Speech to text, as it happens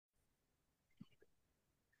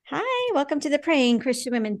Welcome to the Praying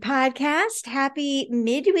Christian Women podcast. Happy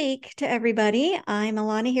midweek to everybody. I'm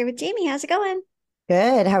Alana here with Jamie. How's it going?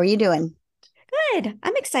 Good. How are you doing? Good.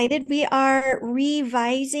 I'm excited. We are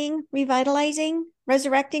revitalizing,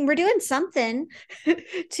 resurrecting. We're doing something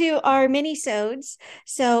to our mini-sodes.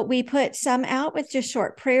 So we put some out with just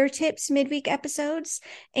short prayer tips midweek episodes.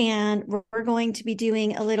 And we're going to be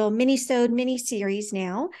doing a little mini-sode mini-series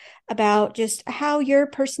now about just how your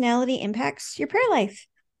personality impacts your prayer life.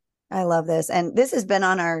 I love this. And this has been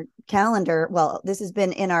on our calendar. Well, this has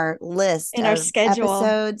been in our list In our of schedule.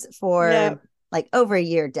 episodes for Yep. like over a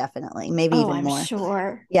year, definitely, maybe Oh, even I'm more.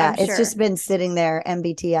 sure. Yeah, I'm it's just sure. been sitting there,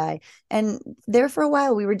 MBTI. And there for a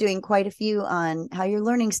while, we were doing quite a few on how your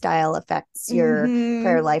learning style affects your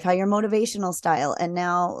prayer Hmm. life, how your motivational style. And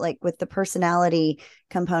now, like with the personality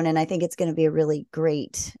component, I think it's going to be a really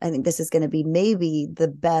great. I think this is going to be maybe the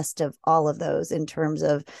best of all of those in terms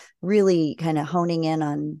of really kind of honing in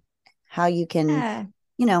on how you can,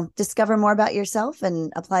 Yeah. discover more about yourself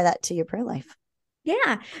and apply that to your prayer life.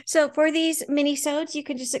 Yeah. So for these mini-sodes, you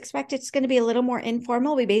can just expect it's going to be a little more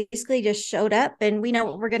informal. We basically just showed up and we know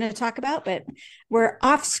what we're going to talk about, but we're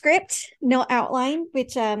off script, no outline,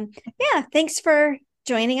 which yeah, thanks for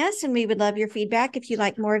joining us. And we would love your feedback if you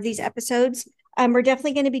like more of these episodes. We're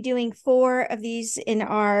definitely going to be doing 4 of these in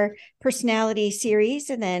our personality series,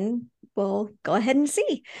 and then we'll go ahead and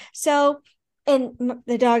see. So, and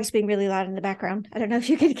the dog's being really loud in the background. I don't know if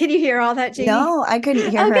can you hear all that, Jamie? No, I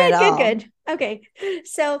couldn't hear Oh, her at good, good, all. good. Okay.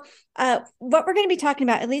 So, what we're going to be talking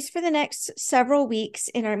about, at least for the next several weeks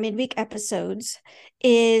in our midweek episodes,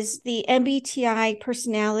 is the MBTI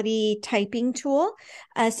personality typing tool.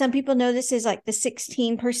 Some people know this is like the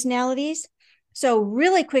 16 personalities. So,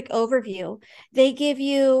 really quick overview, they give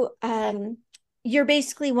you, you're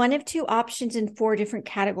basically one of 2 options in 4 different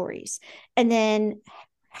categories. And then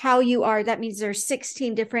how you are, that means there's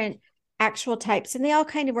 16 different actual types, and they all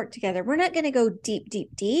kind of work together. We're not going to go deep,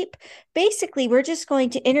 deep, deep. Basically, we're just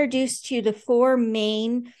going to introduce to you the 4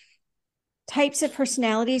 main types of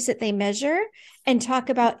personalities that they measure and talk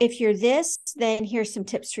about if you're this, then here's some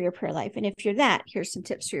tips for your prayer life. And if you're that, here's some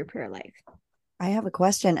tips for your prayer life. I have a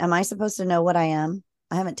question. Am I supposed to know what I am?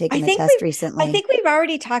 I haven't I taken the think test we've I recently. think we've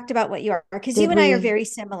already talked about what you are, because you Did and I are we? very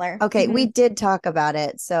similar. Okay, we Mm-hmm. did talk about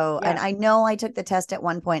it. So, and Yeah. I know I took the test at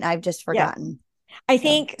one point. I've just Yeah. forgotten. I So,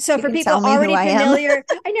 think so. you For can people tell me who already I am. familiar,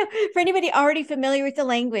 I know for anybody already familiar with the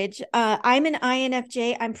language, I'm an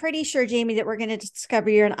INFJ. I'm pretty sure, Jamie, that we're going to discover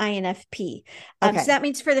you're an INFP. So Okay. that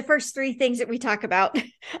means for the first 3 things that we talk about,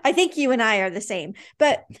 I think you and I are the same.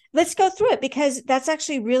 But let's go through it, because that's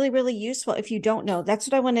actually really, really useful if you don't know. That's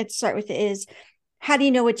what I wanted to start with is, how do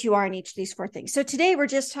you know what you are in each of these 4 things? So today we're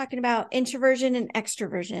just talking about introversion and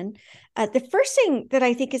extroversion. The first thing that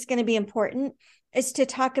I think is going to be important is to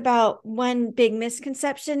talk about one big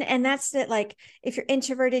misconception. And that's that, like, if you're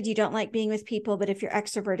introverted, you don't like being with people, but if you're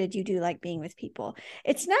extroverted, you do like being with people.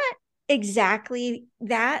 It's not exactly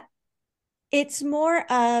that. It's more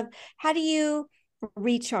of, how do you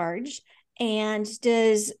recharge? And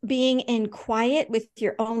does being in quiet with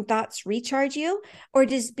your own thoughts recharge you? Or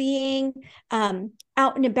does being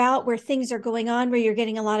out and about where things are going on, where you're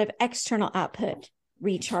getting a lot of external output,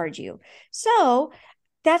 recharge you? So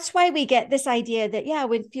that's why we get this idea that, yeah,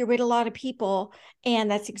 if you're with a lot of people and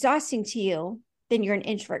that's exhausting to you, then you're an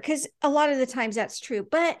introvert. Because a lot of the times that's true.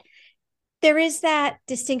 But there is that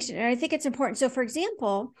distinction. And I think it's important. So, for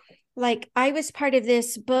example, like, I was part of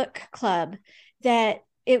this book club that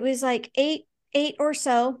it was like eight or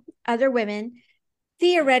so other women.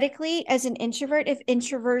 Theoretically, as an introvert, if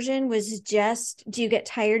introversion was just, do you get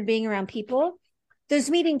tired being around people?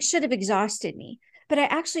 Those meetings should have exhausted me. But I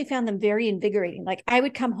actually found them very invigorating. Like, I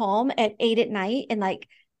would come home at 8 at night and like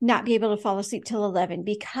not be able to fall asleep till 11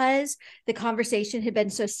 because the conversation had been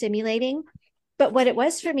so stimulating. But what it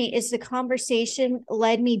was for me is the conversation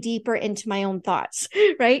led me deeper into my own thoughts,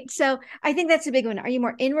 right? So I think that's a big one. Are you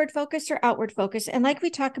more inward focused or outward focused? And like we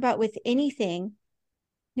talk about with anything,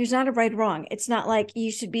 there's not a right or wrong. It's not like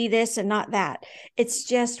you should be this and not that. It's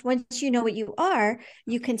just, once you know what you are,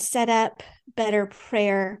 you can set up better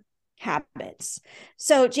prayer habits.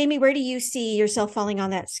 So, Jamie, where do you see yourself falling on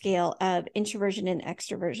that scale of introversion and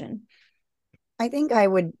extroversion? I think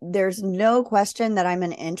there's no question that I'm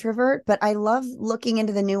an introvert, but I love looking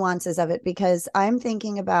into the nuances of it because I'm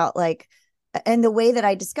thinking about like, and the way that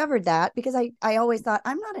I discovered that, because I always thought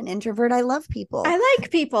I'm not an introvert. I love people. I like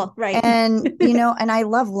people, right? And, and I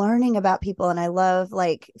love learning about people and I love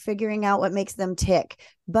like figuring out what makes them tick.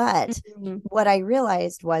 But Mhm. what I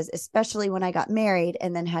realized was, especially when I got married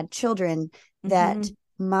and then had children, that Mhm.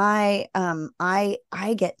 my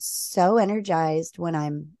I get so energized when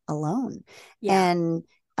I'm alone. Yeah. And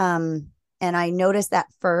And I noticed that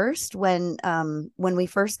first when we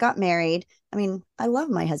first got married. I mean, I love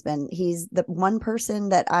my husband. He's the one person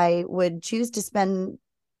that I would choose to spend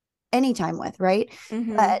any time with, right?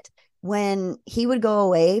 Mm-hmm. But when he would go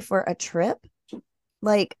away for a trip,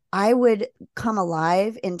 like I would come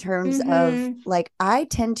alive in terms of like, I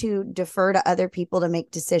tend to defer to other people to make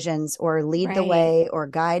decisions or lead the Right. way or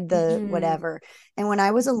guide the whatever. And when I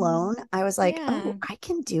was alone, I was like, Yeah. oh, I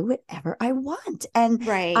can do whatever I want. And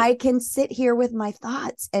Right. I can sit here with my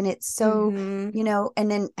thoughts. And it's so,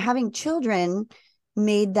 and then having children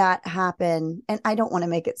made that happen. And I don't want to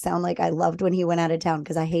make it sound like I loved when he went out of town,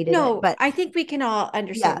 because I hated it. But I think we can all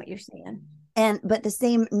understand what you're saying. But the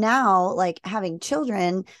same now, like having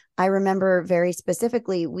children, I remember very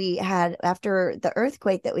specifically, we had, after the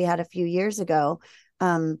earthquake that we had a few years ago,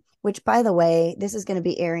 which, by the way, this is going to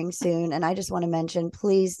be airing soon. And I just want to mention,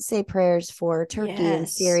 please say prayers for Turkey and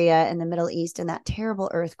Syria and the Middle East and that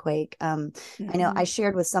terrible earthquake. I know I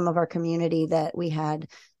shared with some of our community that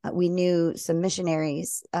we knew some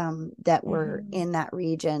missionaries that were in that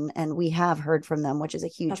region, and we have heard from them, which is a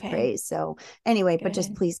huge praise. So anyway, but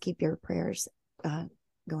just please keep your prayers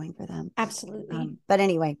going for them. Absolutely. But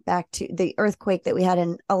anyway, back to the earthquake that we had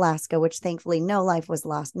in Alaska, which thankfully no life was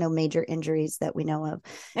lost, no major injuries that we know of.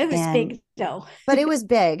 It was big though. But it was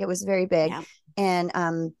big. It was very big. Yeah.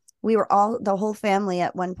 And we were the whole family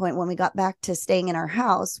at one point, when we got back to staying in our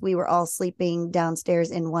house, we were all sleeping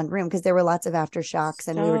downstairs in one room because there were lots of aftershocks,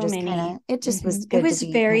 and we were just it just was good. It was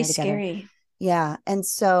very scary. Yeah. And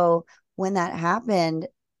so when that happened,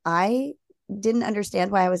 I didn't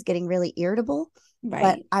understand why I was getting really irritable,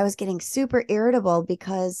 but I was getting super irritable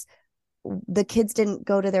because the kids didn't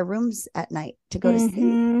go to their rooms at night to go to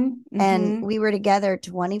sleep. And we were together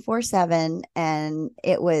 24/7. And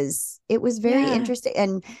it was very interesting.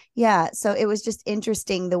 And so it was just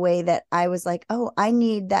interesting the way that I was like, oh, I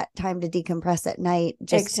need that time to decompress at night,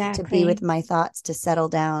 just to be with my thoughts, to settle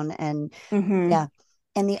down. And and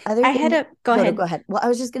the other thing, go ahead. Well, I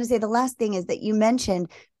was just going to say, the last thing is that you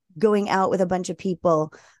mentioned going out with a bunch of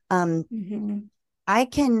people. I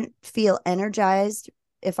can feel energized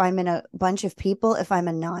if I'm in a bunch of people, if I'm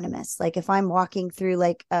anonymous, like if I'm walking through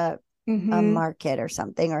like a market or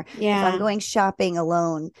something, or if I'm going shopping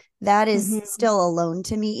alone, that is still alone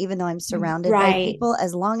to me, even though I'm surrounded by people.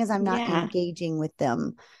 As long as I'm not engaging with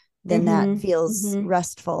them, then that feels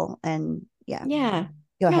restful. And go ahead.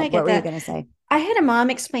 What were you going to say? I had a mom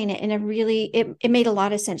explain it in a really, it made a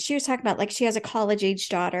lot of sense. She was talking about, like, she has a college age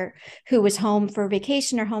daughter who was home for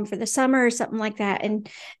vacation or home for the summer or something like that.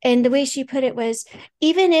 And the way she put it was,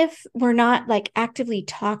 even if we're not like actively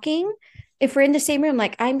talking, if we're in the same room,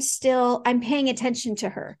 like I'm paying attention to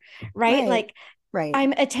her, right? Like,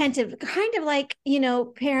 I'm attentive, kind of like,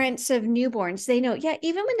 parents of newborns, they know,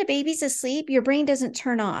 even when the baby's asleep, your brain doesn't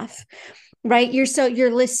turn off. Right.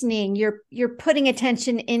 You're listening, you're putting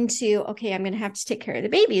attention into, okay, I'm going to have to take care of the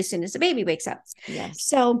baby as soon as the baby wakes up. Yes.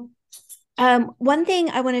 So one thing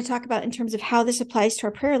I want to talk about in terms of how this applies to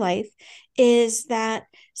our prayer life is that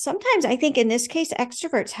sometimes I think in this case,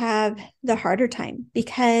 extroverts have the harder time,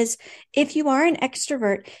 because if you are an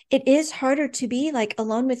extrovert, it is harder to be like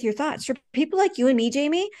alone with your thoughts. For people like you and me,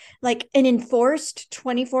 Jamie, like an enforced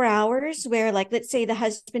 24 hours where, like, let's say the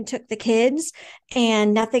husband took the kids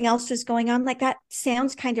and nothing else was going on, like that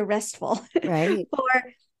sounds kind of restful. Right.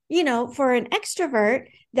 For an extrovert,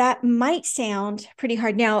 that might sound pretty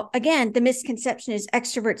hard. Now, again, the misconception is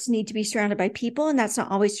extroverts need to be surrounded by people, and that's not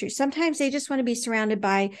always true. Sometimes they just want to be surrounded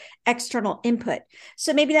by external input.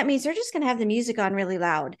 So maybe that means they're just going to have the music on really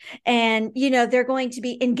loud, and, they're going to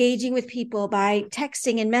be engaging with people by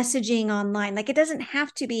texting and messaging online. Like, it doesn't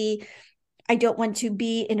have to be, I don't want to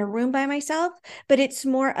be in a room by myself, but it's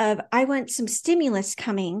more of, I want some stimulus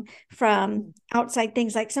coming from outside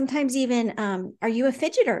things. Like sometimes even, are you a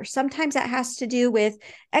fidgeter? Sometimes that has to do with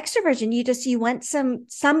extroversion. You want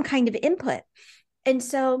some kind of input. And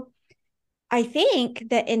so I think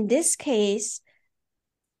that in this case,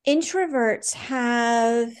 introverts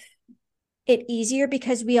have it easier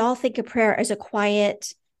because we all think of prayer as a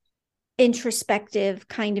quiet, introspective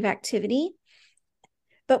kind of activity.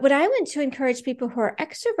 But what I want to encourage people who are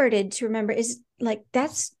extroverted to remember is, like,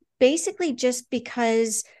 that's basically just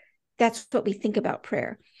because that's what we think about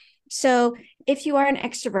prayer. So if you are an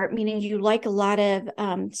extrovert, meaning you like a lot of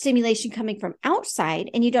stimulation coming from outside,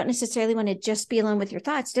 and you don't necessarily want to just be alone with your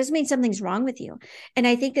thoughts, doesn't mean something's wrong with you. And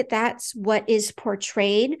I think that that's what is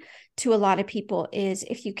portrayed to a lot of people, is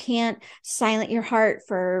if you can't silent your heart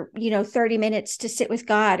for 30 minutes to sit with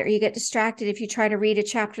God, or you get distracted if you try to read a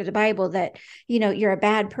chapter of the Bible, that you're a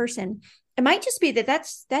bad person. it might just be that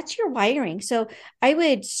that's your wiring. So I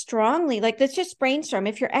would strongly, like, let's just brainstorm.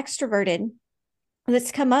 If you're extroverted,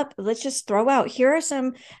 let's come up, let's just throw out, here are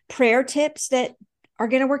some prayer tips that are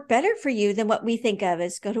going to work better for you than what we think of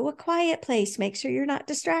as go to a quiet place, make sure you're not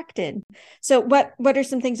distracted. So what are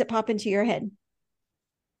some things that pop into your head?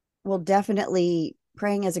 Well, definitely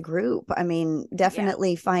praying as a group. I mean, Yeah,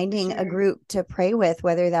 definitely finding a sure. group to pray with,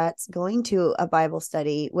 whether that's going to a Bible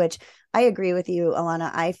study, which I agree with you, Alana.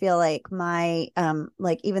 I feel like my,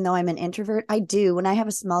 like, even though I'm an introvert, I do, when I have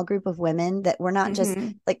a small group of women, that we're not just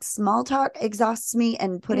Mm-hmm. like, small talk exhausts me,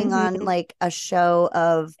 and putting on Mm-hmm. like a show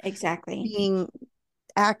of Exactly. being,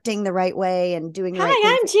 acting the right way and doing the right Hi,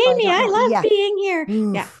 things I'm with people I Jamie. don't I know. love Yeah. being here.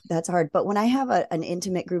 Yeah. Oof, that's hard. But when I have an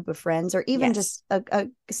intimate group of friends, or even Yes. just a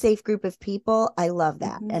safe group of people, I love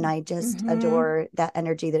that. And Mm-hmm. I just Mm-hmm. adore that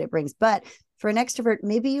energy that it brings. But for an extrovert,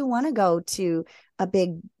 maybe you want to go to a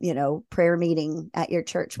big, prayer meeting at your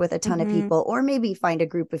church with a ton of Mm-hmm. people, or maybe find a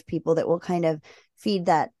group of people that will kind of feed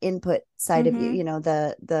that input side of you,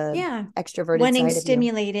 Mm-hmm. the Yeah. extroverted Wanting side of you.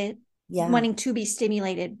 stimulated, Yeah. wanting to be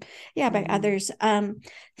stimulated, yeah, by Mhm. others.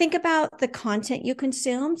 Think about the content you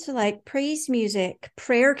consume. So like praise music,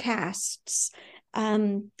 prayer casts,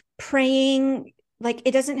 praying. Like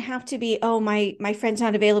it doesn't have to be, oh, my friend's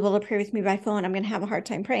not available to pray with me by phone, I'm going to have a hard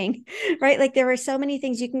time praying. Right? Like there are so many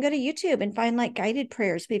things. You can go to YouTube and find like guided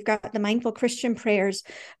prayers. We've got the Mindful Christian Prayers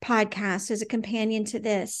podcast as a companion to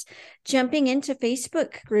this. Jumping into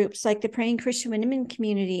Facebook groups like the Praying Christian Women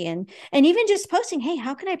community, and even just posting, hey,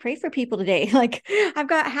 how can I pray for people today? Like, I've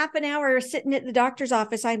got half an hour sitting at the doctor's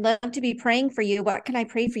office, I'd love to be praying for you, what can I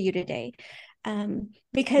pray for you today? Well,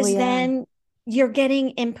 Because yeah. then you're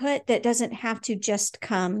getting input that doesn't have to just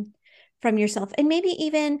come from yourself. And maybe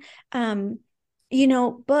even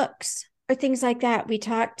books or things like that. We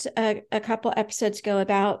talked a couple episodes ago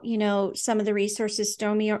about, some of the resources,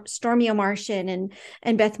 Stormio Martian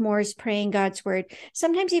and Beth Moore's Praying God's Word.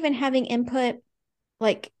 Sometimes even having input,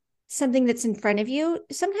 like something that's in front of you,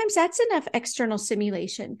 sometimes that's enough external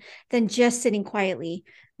stimulation than just sitting quietly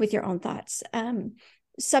with your own thoughts.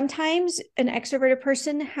 Sometimes an extroverted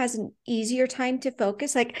person has an easier time to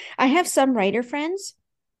focus. Like I have some writer friends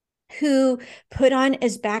who put on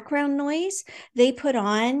as background noise, they put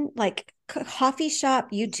on like coffee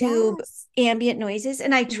shop YouTube Yes. ambient noises.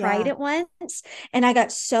 And I tried Yeah. it once and I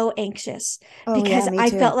got so anxious Oh, yeah, because me I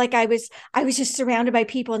too. felt like I was just surrounded by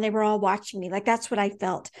people and they were all watching me. Like that's what I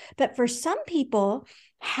felt. But for some people,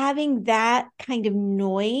 having that kind of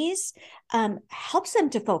noise helps them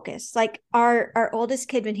to focus. Like our oldest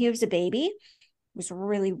kid, when he was a baby, was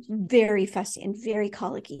really very fussy and very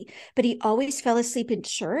colicky, but he always fell asleep in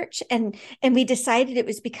church. And we decided it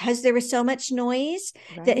was because there was so much noise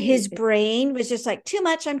that his Right. brain was just like, too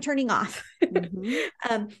much, I'm turning off.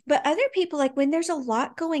 Hmm. But other people, like when there's a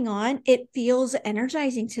lot going on, it feels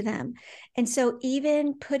energizing to them. And so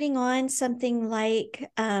even putting on something like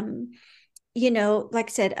like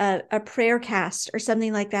I said, a prayer cast or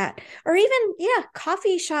something like that, or even, yeah,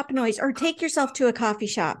 coffee shop noise, or take yourself to a coffee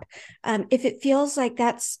shop. If it feels like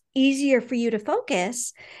that's easier for you to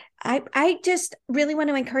focus, I just really want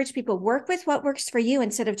to encourage people, work with what works for you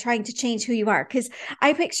instead of trying to change who you are. Because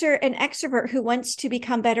I picture an extrovert who wants to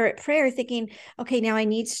become better at prayer thinking, okay, now I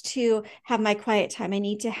need to have my quiet time. I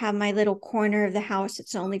need to have my little corner of the house.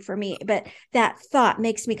 It's only for me. But that thought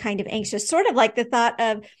makes me kind of anxious, sort of like the thought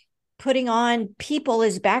of putting on people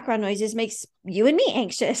as background noises makes you and me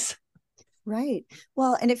anxious. Right.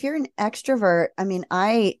 Well, and if you're an extrovert, I mean,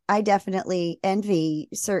 I definitely envy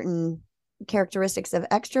certain characteristics of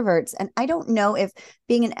extroverts. And I don't know if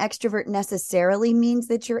being an extrovert necessarily means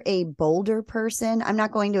that you're a bolder person. I'm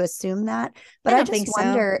not going to assume that, but I I don't just think so.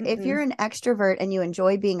 wonder, if you're Mm-mm. an extrovert and you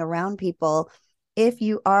enjoy being around people, if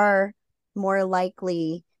you are more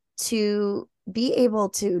likely to be able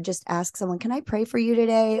to just ask someone, can I pray for you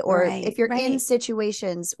today? Or if Right, you're in right.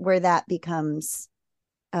 situations where that becomes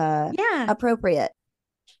uh Yeah. appropriate.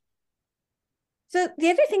 So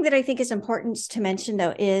the other thing that I think is important to mention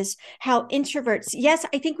though is how introverts, yes,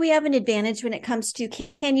 I think we have an advantage when it comes to,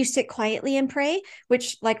 can you sit quietly and pray,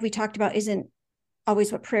 which like we talked about isn't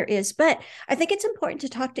always what prayer is, but I think it's important to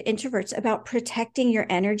talk to introverts about protecting your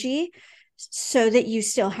energy so that you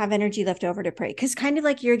still have energy left over to pray. Because kind of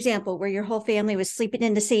like your example where your whole family was sleeping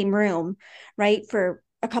in the same room, right, for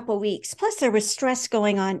a couple of weeks, plus there was stress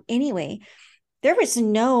going on anyway, there was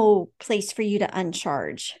no place for you to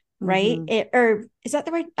uncharge, right? Mm-hmm. Or is that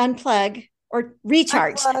the right, unplug or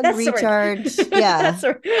recharge? Unplug, That's the word. recharge. Yeah. That's the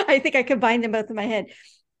word. I think I combined them both in my head.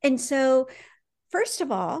 And so, first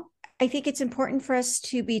of all, I think it's important for us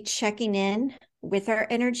to be checking in with our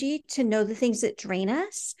energy to know the things that drain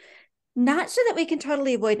us not so that we can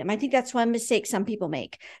totally avoid them. I think that's one mistake some people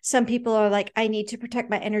make. Some people are like, I need to protect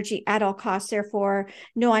my energy at all costs. Therefore,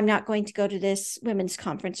 no, I'm not going to go to this women's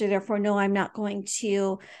conference, or therefore, no, I'm not going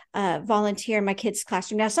to volunteer in my kids'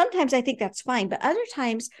 classroom. Now, sometimes I think that's fine, but other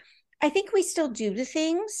times I think we still do the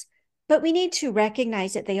things, but we need to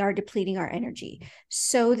recognize that they are depleting our energy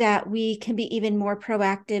so that we can be even more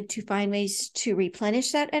proactive to find ways to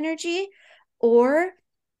replenish that energy, or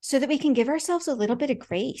so that we can give ourselves a little bit of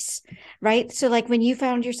grace, right? So like when you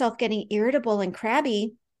found yourself getting irritable and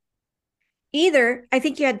crabby, either, I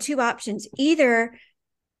think you had two options. Either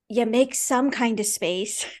you make some kind of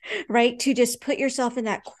space, right, to just put yourself in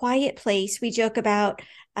that quiet place. We joke about,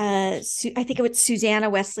 I think it was Susanna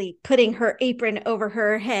Wesley putting her apron over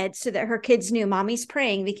her head so that her kids knew mommy's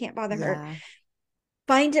praying, we can't bother her.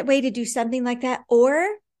 Find a way to do something like that.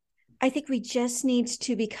 Or I think we just need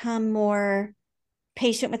to become more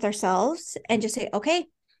patient with ourselves and just say, okay,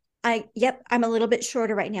 I'm a little bit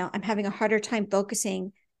shorter right now. I'm having a harder time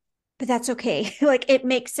focusing, but that's okay. Like it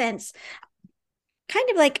makes sense. Kind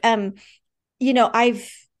of like, I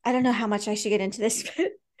don't know how much I should get into this, but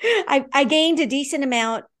I gained a decent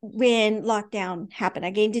amount when lockdown happened.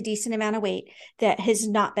 I gained a decent amount of weight that has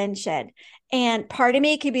not been shed. And part of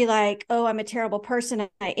me could be like, oh, I'm a terrible person.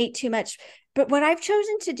 I ate too much. But what I've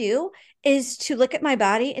chosen to do is to look at my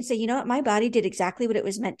body and say, you know what? My body did exactly what it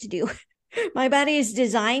was meant to do. My body is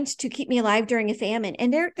designed to keep me alive during a famine.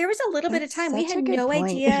 And there was a little bit of time we had no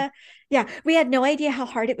idea. Yeah, we had no idea how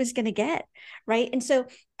hard it was going to get. Right. And so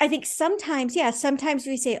I think sometimes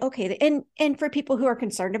we say, okay, and for people who are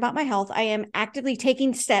concerned about my health, I am actively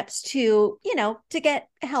taking steps to get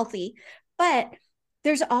healthy. But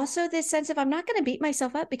there's also this sense of I'm not going to beat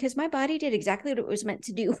myself up because my body did exactly what it was meant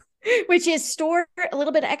to do, which is store a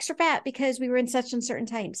little bit of extra fat because we were in such uncertain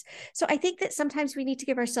times. So I think that sometimes we need to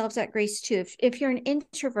give ourselves that grace too. If you're an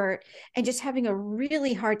introvert and just having a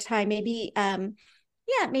really hard time, maybe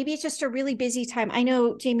it's just a really busy time. I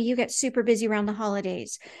know, Jamie, you get super busy around the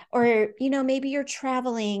holidays, or, maybe you're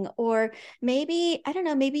traveling, or maybe, I don't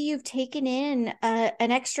know, maybe you've taken in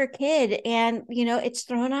an extra kid and, it's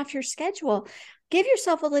thrown off your schedule. Give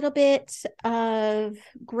yourself a little bit of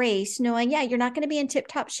grace, knowing, you're not going to be in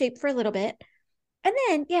tip-top shape for a little bit. And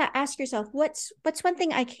then, ask yourself, what's one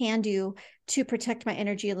thing I can do to protect my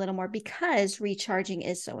energy a little more, because recharging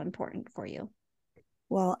is so important for you.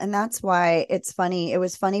 Well, and that's why it's funny. It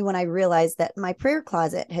was funny when I realized that my prayer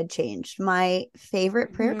closet had changed. My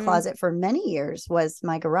favorite prayer closet for many years was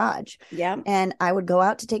my garage. Yeah. And I would go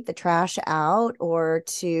out to take the trash out or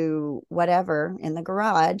to whatever in the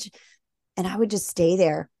garage, and I would just stay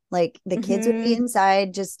there. Like the kids would be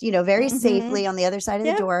inside, just, very safely on the other side of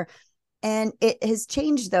the door. And it has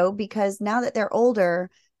changed though, because now that they're older,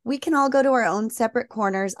 we can all go to our own separate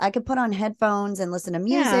corners. I could put on headphones and listen to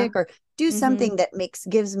music or do something that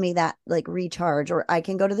gives me that like recharge, or I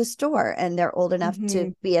can go to the store and they're old enough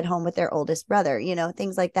to be at home with their oldest brother,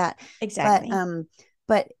 things like that. Exactly.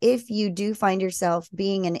 But if you do find yourself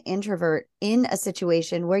being an introvert in a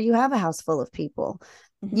situation where you have a house full of people,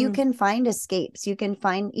 you can find escapes. You can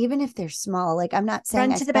find, even if they're small, like I'm not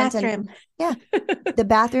saying run to the bathroom. The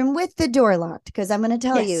bathroom with the door locked. Because I'm going to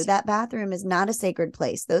tell you that bathroom is not a sacred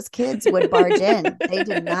place. Those kids would barge in. They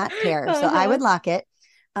did not care. So I would lock it.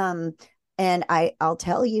 And I'll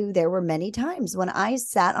tell you, there were many times when I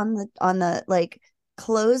sat on the like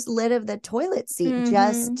closed lid of the toilet seat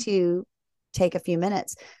just to take a few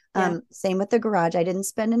minutes. Same with the garage. I didn't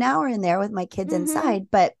spend an hour in there with my kids inside,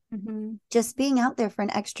 but just being out there for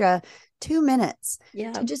an extra 2 minutes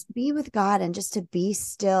to just be with God and just to be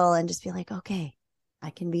still and just be like, okay, I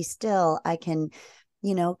can be still. I can,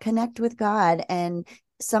 connect with God. And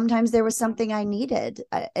sometimes there was something I needed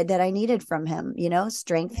that I needed from him,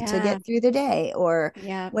 strength to get through the day or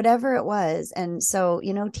whatever it was. And so,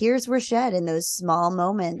 tears were shed in those small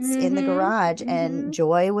moments in the garage and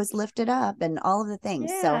joy was lifted up and all of the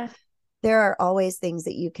things. So there are always things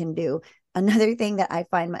that you can do. Another thing that I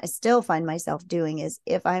still find myself doing is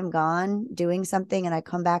if I'm gone doing something and I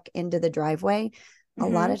come back into the driveway, a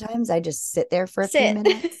lot of times I just sit there for a few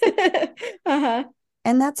minutes.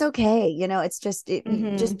 And that's okay. It's just,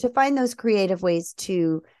 just to find those creative ways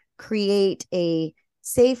to create a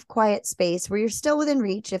safe, quiet space where you're still within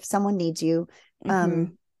reach if someone needs you.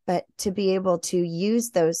 But to be able to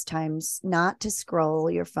use those times, not to scroll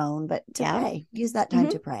your phone, but to pray, use that time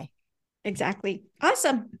to pray. Exactly.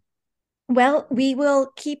 Awesome. Well, we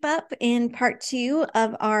will keep up in part 2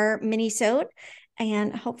 of our mini-sode,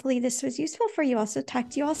 and hopefully this was useful for you. Also, talk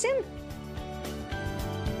to you all soon.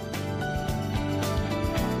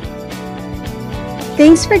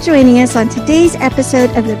 Thanks for joining us on today's episode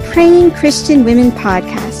of the Praying Christian Women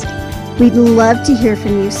podcast. We'd love to hear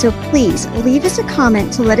from you, so please leave us a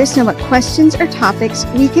comment to let us know what questions or topics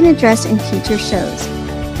we can address in future shows.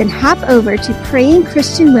 Then hop over to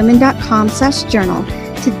prayingchristianwomen.com/journal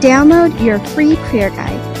to download your free prayer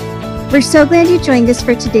guide. We're so glad you joined us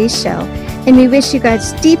for today's show, and we wish you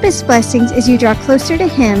God's deepest blessings as you draw closer to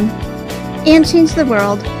Him and change the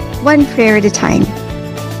world one prayer at a time.